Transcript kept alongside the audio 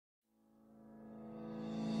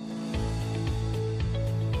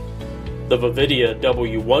The Vividia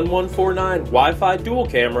W1149 Wi-Fi dual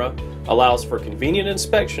camera allows for convenient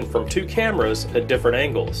inspection from two cameras at different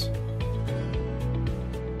angles.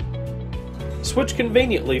 Switch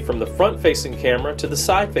conveniently from the front-facing camera to the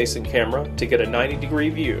side-facing camera to get a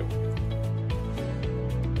 90-degree view.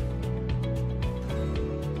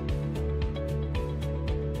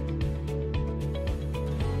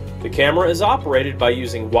 The camera is operated by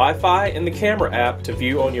using Wi-Fi and the camera app to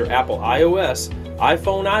view on your Apple iOS,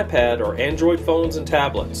 iPhone, iPad, or Android phones and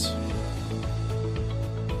tablets.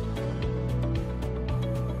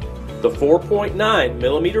 The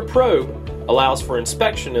 4.9mm probe allows for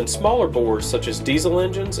inspection in smaller bores such as diesel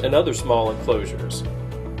engines and other small enclosures.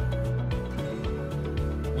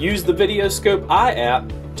 Use the Borescope app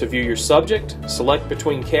to view your subject, select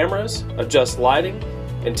between cameras, adjust lighting,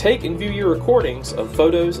 and take and view your recordings of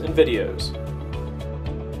photos and videos.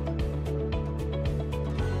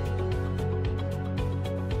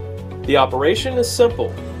 The operation is simple.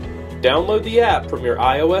 Download the app from your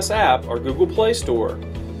iOS app or Google Play Store.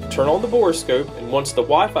 Turn on the Borescope, and once the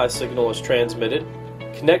Wi-Fi signal is transmitted,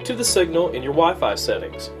 connect to the signal in your Wi-Fi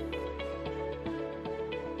settings.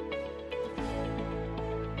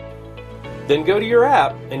 Then go to your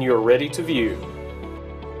app and you are ready to view.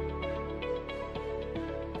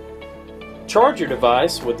 Charge your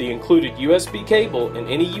device with the included USB cable in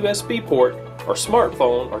any USB port or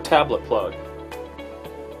smartphone or tablet plug.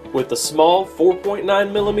 With the small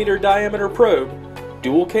 4.9mm diameter probe,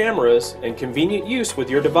 dual cameras, and convenient use with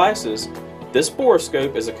your devices, this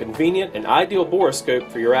Borescope is a convenient and ideal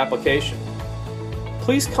Borescope for your application.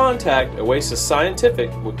 Please contact Oasis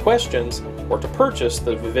Scientific with questions or to purchase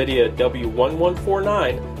the Vividia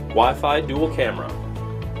W1149 Wi-Fi dual camera.